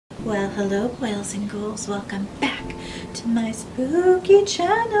Well, hello boys and ghouls, welcome back to my spooky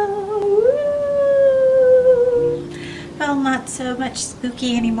channel. Woo! Well, not so much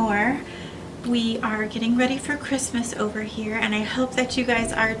spooky anymore. We are getting ready for Christmas over here, and I hope that you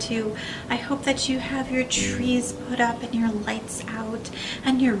guys are too. I hope that you have your trees put up and your lights out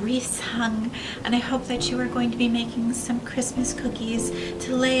and your wreaths hung, and I hope that you are going to be making some Christmas cookies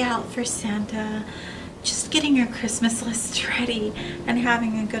to lay out for Santa. Just getting your Christmas list ready and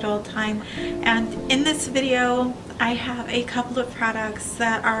having a good old time. And in this video I have a couple of products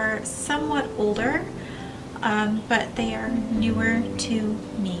that are somewhat older, but they are newer to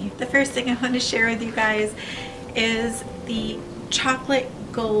me. The first thing I want to share with you guys is the Chocolate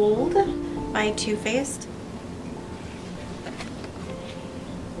Gold by Too Faced.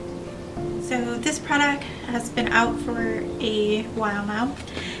 So this product has been out for a while now,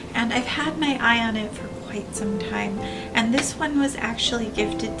 and I've had my eye on it for quite some time, and this one was actually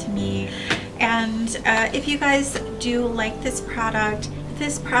gifted to me. And if you guys do like this product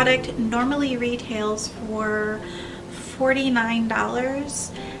normally retails for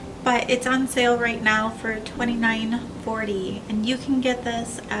 $49, but it's on sale right now for $29.40, and you can get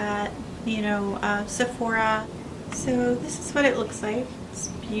this at Sephora. So this is what it looks like. It's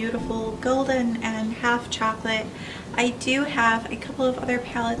beautiful, golden and half chocolate. I do have a couple of other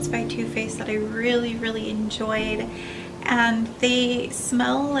palettes by Too Faced that I really enjoyed, and they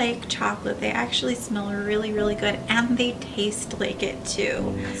smell like chocolate. They actually smell really good, and they taste like it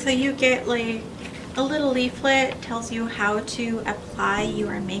too. So you get like a little leaflet, tells you how to apply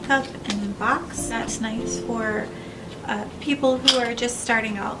your makeup in the box. That's nice for people who are just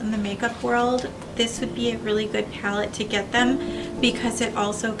starting out in the makeup world. This would be a really good palette to get them, because it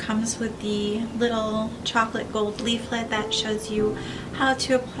also comes with the little chocolate gold leaflet that shows you how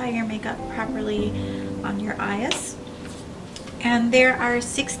to apply your makeup properly on your eyes. And there are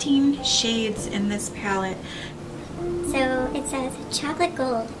 16 shades in this palette. So it says, chocolate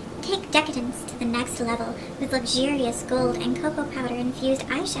gold. Take decadence to the next level with luxurious gold and cocoa powder infused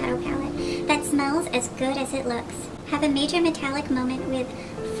eyeshadow palette that smells as good as it looks. Have a major metallic moment with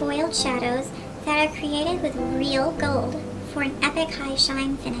foiled shadows that are created with real gold for an epic high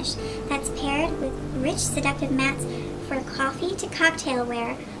shine finish that's paired with rich seductive mattes for coffee to cocktail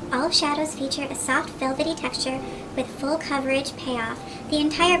wear. All shadows feature a soft velvety texture with full coverage payoff. The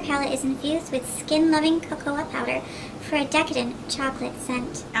entire palette is infused with skin-loving cocoa powder for a decadent chocolate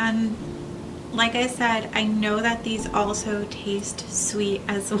scent. And like I said, I know that these also taste sweet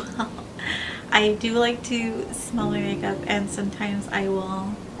as well. I do like to smell my makeup, and sometimes I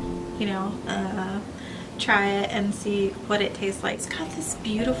will, try it and see what it tastes like. It's got this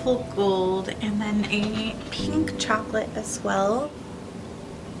beautiful gold and then a pink chocolate as well.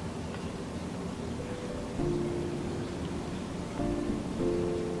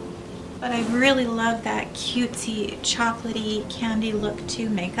 But I really love that cutesy, chocolatey, candy look to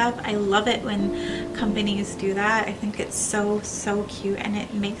makeup. I love it when companies do that. I think it's so cute, and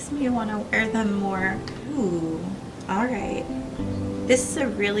it makes me want to wear them more. Ooh, alright. This is a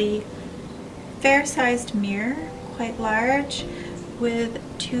really fair-sized mirror, quite large, with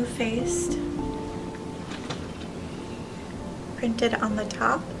Too Faced printed on the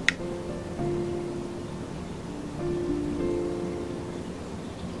top.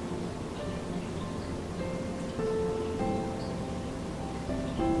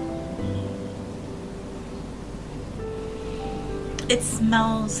 It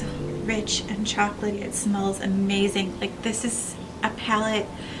smells rich and chocolatey. It smells amazing. Like, this is a palette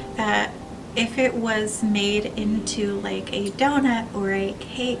that if it was made into like a donut or a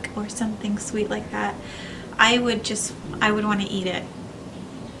cake or something sweet like that, I would want to eat it.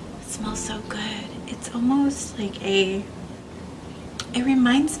 It smells so good. It's almost like it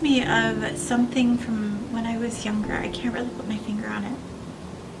reminds me of something from when I was younger. I can't really put my finger on it.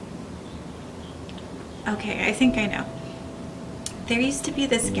 Okay, I think I know. There used to be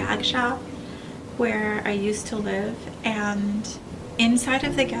this gag shop where I used to live, and inside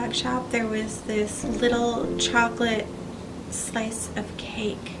of the gag shop there was this little chocolate slice of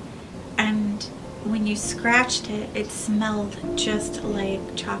cake, and when you scratched it, it smelled just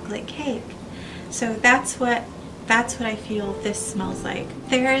like chocolate cake. So that's what I feel this smells like.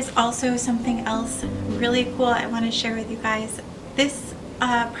 There is also something else really cool I want to share with you guys. This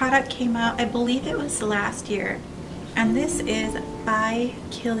product came out, I believe it was last year, and this is by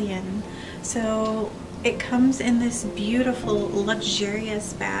KILIAN. So it comes in this beautiful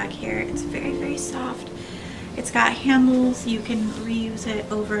luxurious bag here. It's very soft. It's got handles. You can reuse it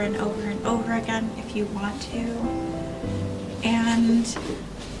over and over again if you want to. And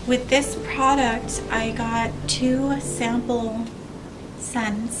with this product I got 2 sample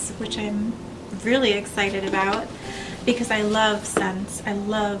scents, which I'm really excited about because I love scents. I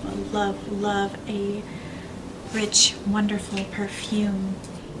love, love, love a rich, wonderful perfume.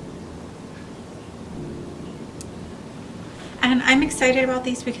 And I'm excited about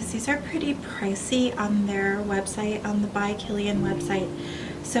these because these are pretty pricey on their website, on the By Kilian website.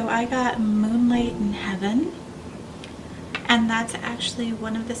 So I got Moonlight in Heaven, and that's actually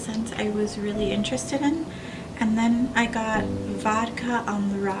one of the scents I was really interested in. And then I got Vodka on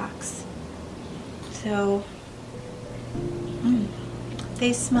the Rocks. So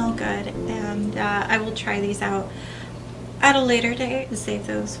they smell good, and I will try these out at a later date to save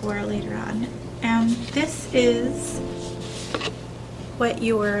those for later on. And this is what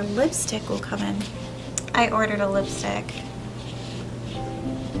your lipstick will come in. I ordered a lipstick,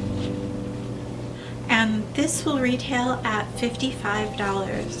 and this will retail at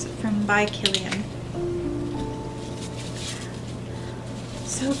 $55 from By Kilian.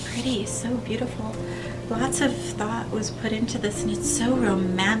 So pretty, so beautiful. Lots of thought was put into this, and it's so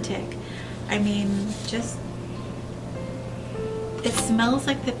romantic. I mean, just, it smells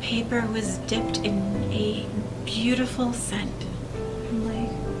like the paper was dipped in a beautiful scent. I'm like,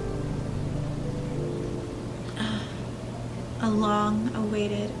 a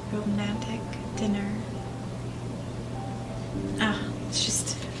long-awaited romantic dinner. It's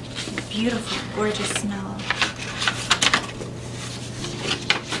just a beautiful, gorgeous smell.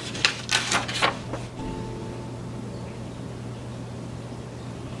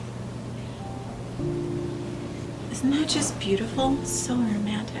 Isn't that just beautiful? So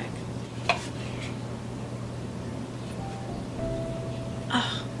romantic.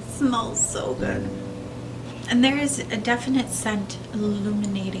 Oh, it smells so good. And there is a definite scent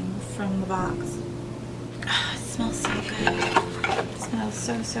illuminating from the box. Oh, it smells so good. It smells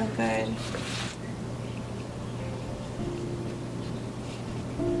so, so good.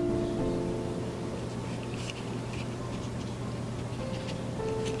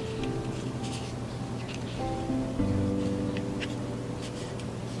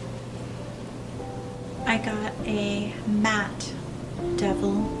 I got a matte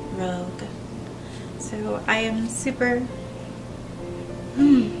Devil Rogue. So I am super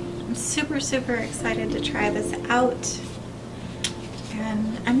excited to try this out.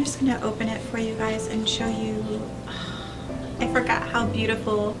 And I'm just gonna open it for you guys and show you. I forgot how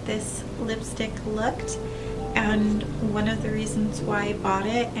beautiful this lipstick looked, and one of the reasons why I bought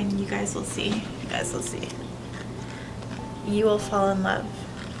it, and you guys will see. You guys will see. You will fall in love.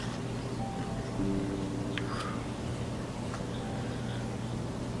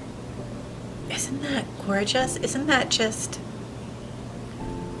 Isn't that gorgeous? Isn't that just,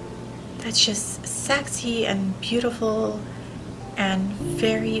 that's just sexy and beautiful and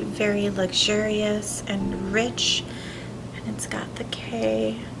very, very luxurious and rich. And it's got the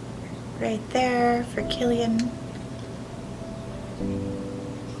K right there for Kilian.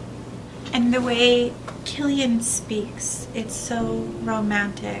 And the way Kilian speaks, it's so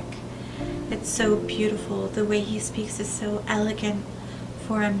romantic. It's so beautiful. The way he speaks is so elegant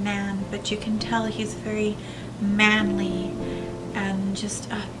for a man, but you can tell he's very manly, and just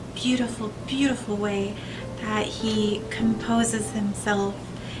a beautiful, beautiful way that he composes himself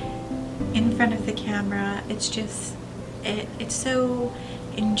in front of the camera. It's just, it's so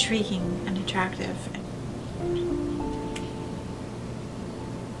intriguing and attractive.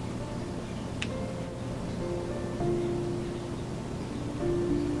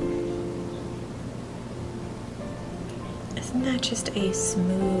 Isn't that just a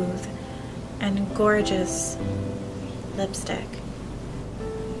smooth and gorgeous lipstick?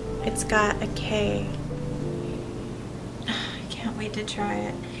 It's got a K. I can't wait to try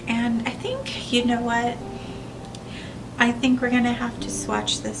it. And I think, you know what? I think we're gonna have to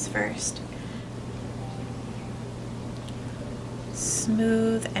swatch this first.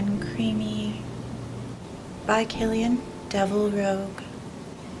 Smooth and creamy. By Kilian, Devil Rogue.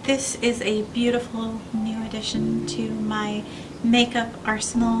 This is a beautiful new addition to my makeup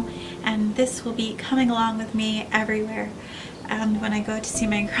arsenal, and this will be coming along with me everywhere. And when I go to see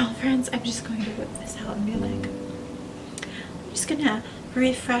my girlfriends, I'm just going to whip this out and be like, I'm just gonna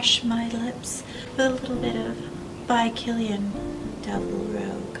refresh my lips with a little bit of By Kilian Devil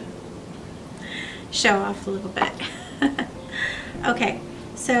Rogue. Show off a little bit. Okay,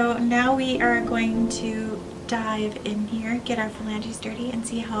 so now we are going to dive in here, get our phalanges dirty, and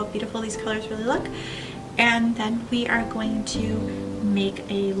see how beautiful these colors really look, and then we are going to make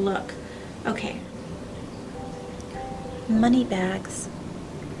a look. Okay, Money Bags,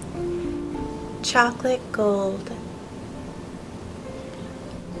 Chocolate Gold,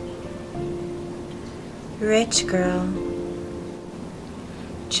 Rich Girl,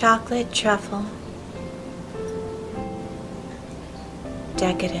 chocolate truffle,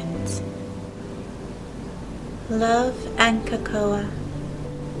 decadent, love and cocoa,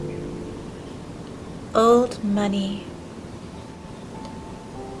 old money,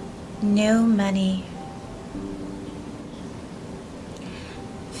 new money,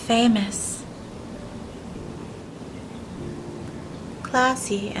 famous,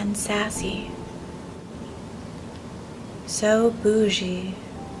 classy and sassy, so bougie,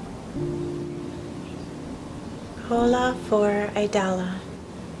 cola for Idala,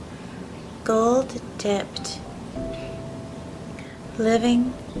 gold dipped,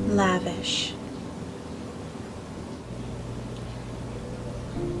 living lavish,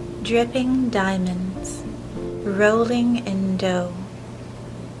 dripping diamonds, rolling in dough,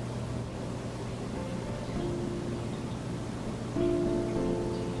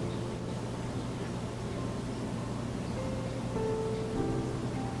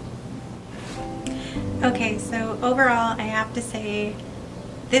 okay, so overall I have to say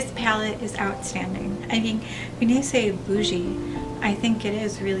this palette is outstanding. I mean, when you say bougie, I think it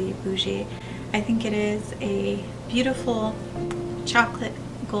is really bougie. I think it is a beautiful chocolate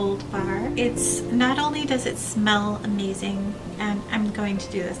gold bar. It's not only does it smell amazing, and I'm going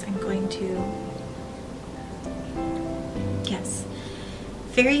to do this, I'm going to, yes,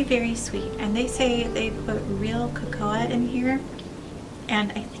 very, very sweet. And they say they put real cocoa in here,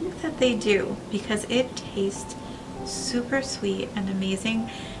 and I think that they do because it tastes super sweet and amazing,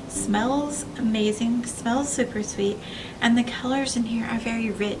 smells amazing, smells super sweet, and the colors in here are very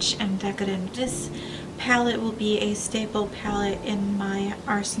rich and decadent. This palette will be a staple palette in my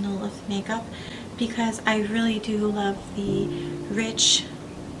arsenal of makeup because I really do love the rich,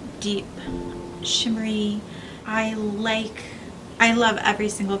 deep, shimmery. I love every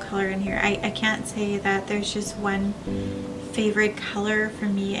single color in here. I can't say that there's just one favorite color for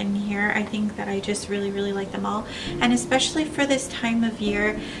me in here. I think that I just really, really like them all. And especially for this time of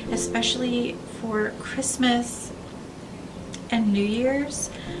year, especially for Christmas and New Year's,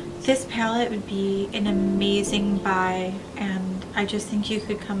 this palette would be an amazing buy, and I just think you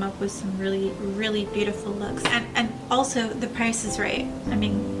could come up with some really, really beautiful looks. And also the price is right. I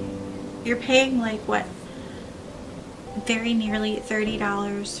mean, you're paying like what? Very nearly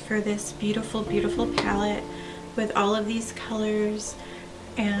 $30 for this beautiful, beautiful palette with all of these colors,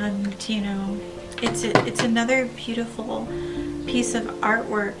 and you know, it's another beautiful piece of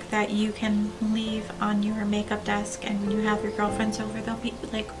artwork that you can leave on your makeup desk, and when you have your girlfriends over, they'll be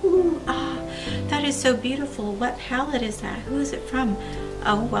like, ooh, ah, that is so beautiful. What palette is that? Who is it from?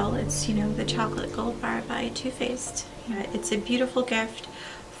 Oh, well, it's, you know, the Chocolate Gold Bar by Too Faced. Yeah, it's a beautiful gift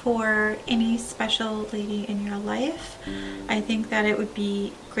for any special lady in your life. I think that it would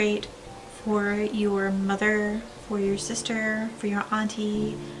be great for your mother, for your sister, for your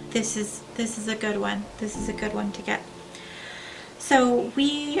auntie. This is a good one. This is a good one to get. So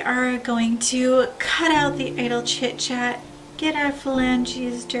we are going to cut out the idle chit chat, get our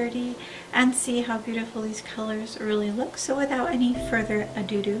phalanges dirty, and see how beautiful these colors really look. So without any further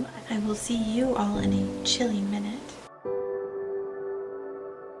ado, I will see you all in a chilly minute.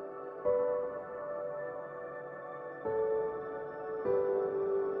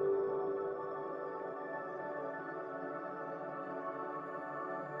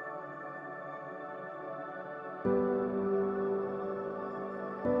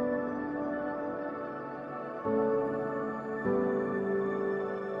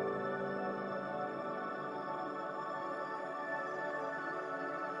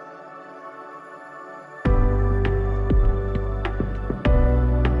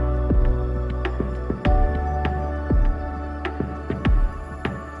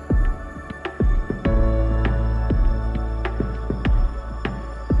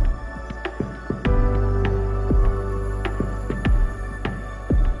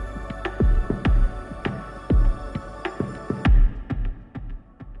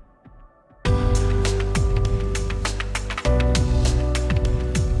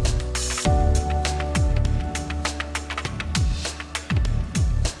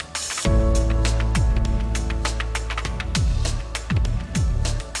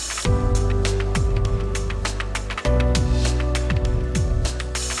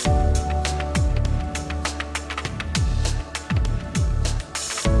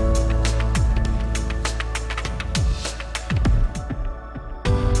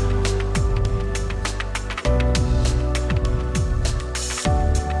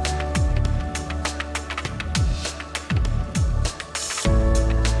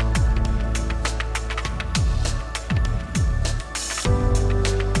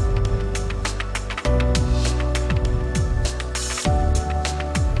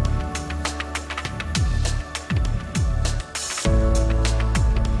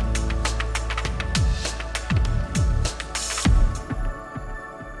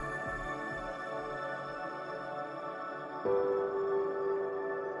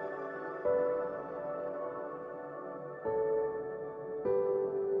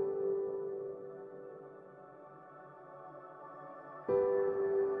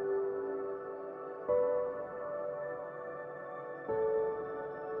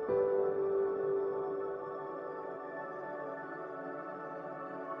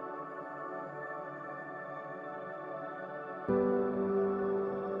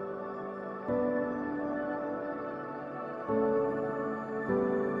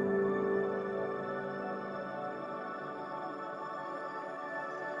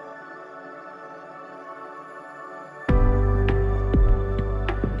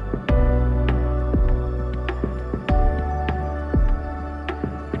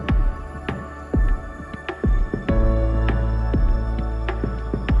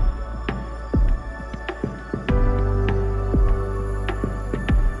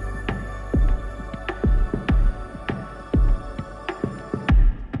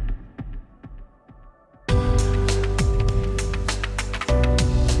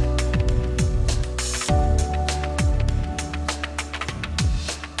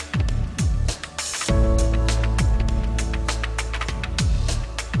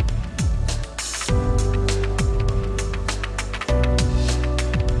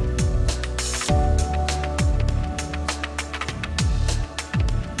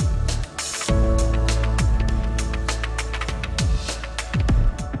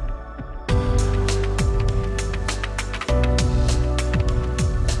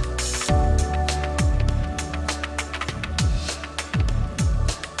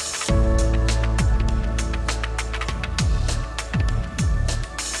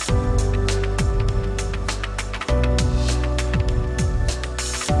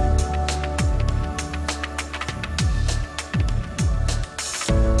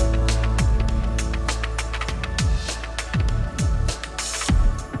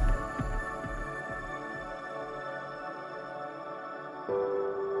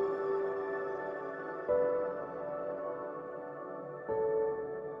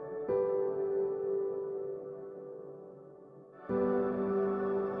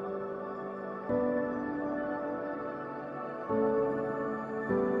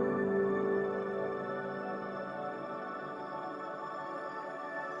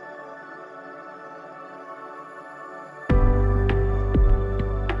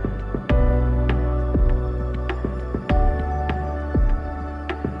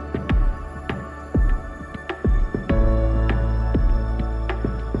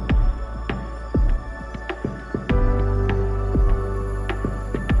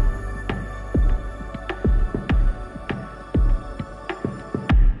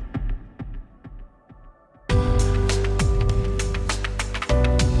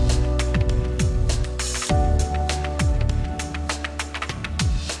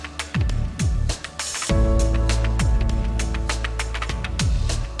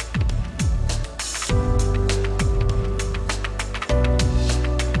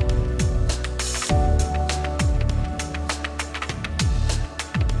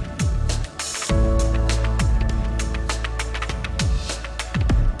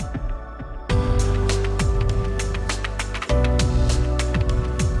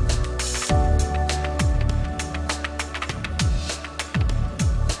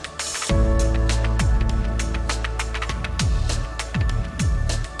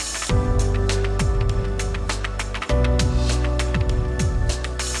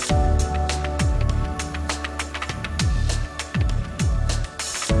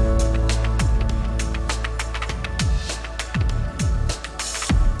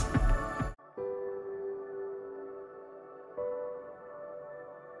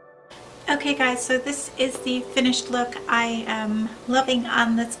 Okay guys, so this is the finished look I am loving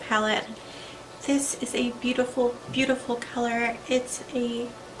on this palette. This is a beautiful, beautiful color. It's a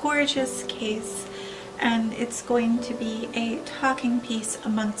gorgeous case, and it's going to be a talking piece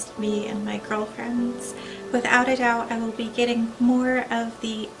amongst me and my girlfriends. Without a doubt, I will be getting more of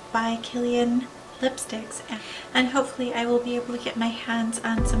the by Kilian lipsticks, and hopefully I will be able to get my hands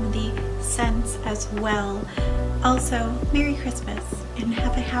on some of the scents as well. Also, Merry Christmas and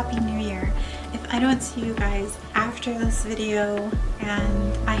have a Happy New Year. If I don't see you guys after this video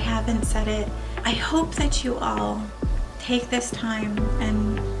and I haven't said it, I hope that you all take this time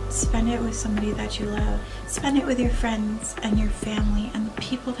and spend it with somebody that you love. Spend it with your friends and your family and the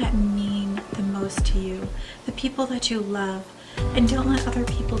people that mean the most to you, the people that you love. And don't let other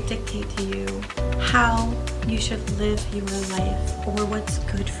people dictate to you how you should live your life, or what's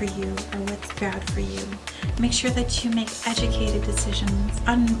good for you or what's bad for you. Make sure that you make educated decisions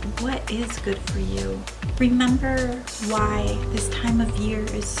on what is good for you. Remember why this time of year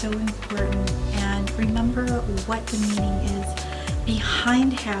is so important, and remember what the meaning is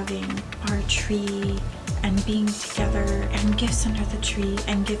behind having our tree and being together and gifts under the tree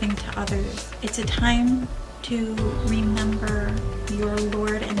and giving to others. It's a time to remember your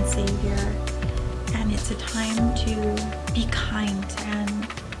Lord and Savior, and it's a time to be kind, and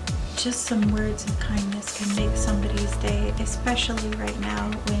just some words of kindness can make somebody's day, especially right now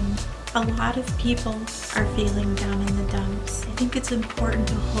when a lot of people are feeling down in the dumps. I think it's important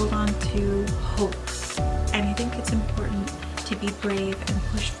to hold on to hope, and I think it's important to be brave and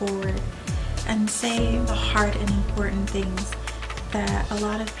push forward and say the hard and important things that a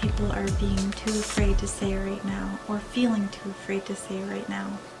lot of people are being too afraid to say right now, or feeling too afraid to say right now.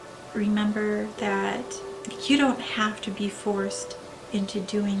 Remember that you don't have to be forced into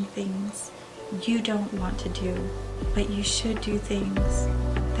doing things you don't want to do, but you should do things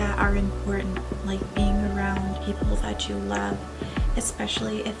that are important, like being around people that you love,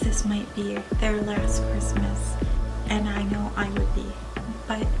 especially if this might be their last Christmas. And I know I would be,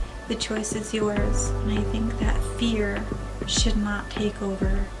 but the choice is yours. And I think that fear should not take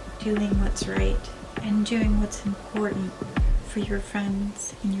over doing what's right and doing what's important for your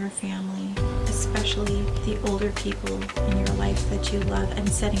friends and your family, especially the older people in your life that you love, and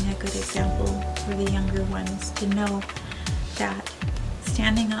setting a good example for the younger ones to know that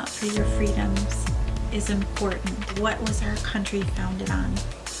standing up for your freedoms is important. What was our country founded on,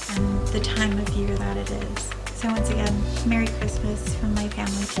 and the time of year that it is. So once again, Merry Christmas from my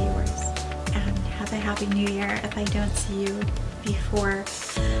family to yours, and have a Happy New Year if I don't see you before.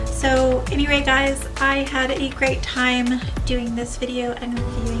 So anyway guys, I had a great time doing this video and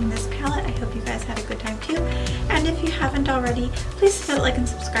reviewing this palette. I hope you guys had a good time too. And if you haven't already, please hit that like and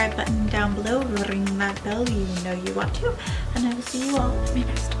subscribe button down below. Ring that bell, you know you want to. And I will see you all in my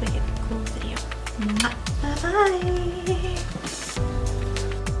next wicked cool video. Bye bye!